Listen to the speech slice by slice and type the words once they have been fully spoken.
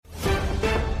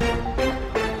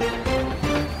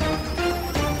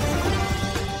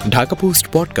Dhaka post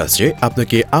পডকাস্টে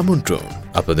আপনাকে আমন্ত্রণ।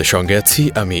 আপনাদের সঙ্গে আছি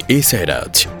আমি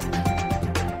সাইরাজ।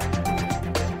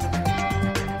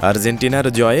 আর্জেন্টিনার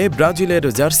জয়ে ব্রাজিলের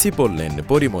জার্সি পরলেন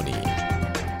পরিমণি।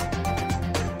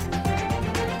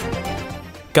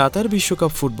 কাতার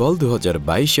বিশ্বকাপ ফুটবল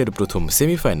 2022-এর প্রথম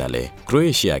সেমিফাইনালে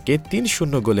ক্রোয়েশিয়াকে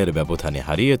 3-0 গোলের ব্যবধানে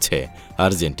হারিয়েছে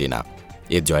আর্জেন্টিনা।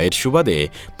 এ জয়ের সুবাদে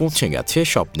পৌঁছে গেছে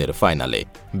স্বপ্নের ফাইনালে।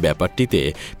 ব্যাপারটিতে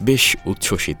বেশ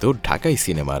উচ্ছ্বসিত ঢাকাই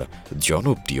সিনেমার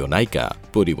জনপ্রিয় নায়িকা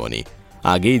পরিমণি।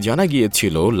 আগেই জানা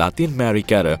গিয়েছিল লাতিন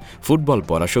আমেরিকার ফুটবল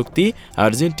পরাশক্তি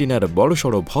আর্জেন্টিনার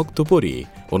বড়সড় ভক্ত পরি।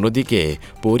 অন্যদিকে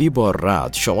পরিবর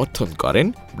রাজ সমর্থন করেন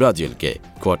ব্রাজিলকে।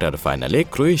 কোয়ার্টার ফাইনালে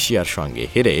ক্রোয়েশিয়ার সঙ্গে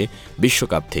হেরে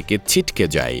বিশ্বকাপ থেকে ছিটকে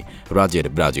যায় রাজের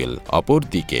ব্রাজিল।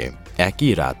 অপরদিকে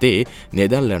একই রাতে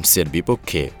নেদারল্যান্ডসের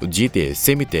বিপক্ষে জিতে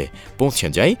সেমিতে পৌঁছে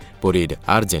যায় পরীর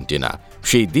আর্জেন্টিনা।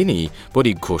 সেই দিনই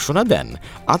পরী ঘোষণা দেন,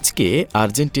 আজকে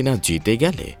আর্জেন্টিনা জিতে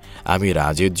গেলে আমি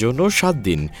রাজের জন্য 7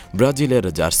 দিন ব্রাজিলের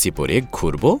জার্সি পরে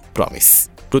ঘুরব, প্রমিস।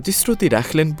 প্রতিশ্রুতি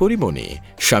রাখলেন পরিমণি।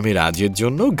 স্বামী রাজের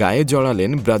জন্য গায়ে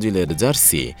জড়ালেন ব্রাজিলের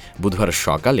জার্সি। বুধবার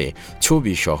সকালে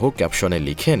ছবি সহ ক্যাপশনে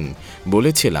লিখেন,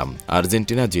 বলেছিলাম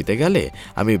আর্জেন্টিনা জিতে গেলে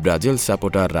আমি ব্রাজিল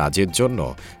সাপোর্টার রাজের জন্য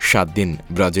 7 দিন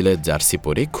ব্রাজিলের জার্সি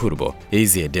পরে ঘুরব। এই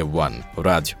যে ডে 1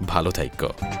 রাজ ভালো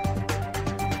থাইকো।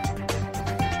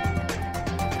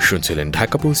 শুনছিলেন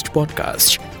ঢাকা পোস্ট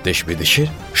পডকাস্ট। দেশ বিদেশের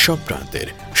সব প্রান্তের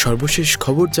সর্বশেষ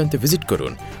খবর জানতে ভিজিট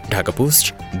করুন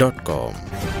ঢাকাপোস্ট.com।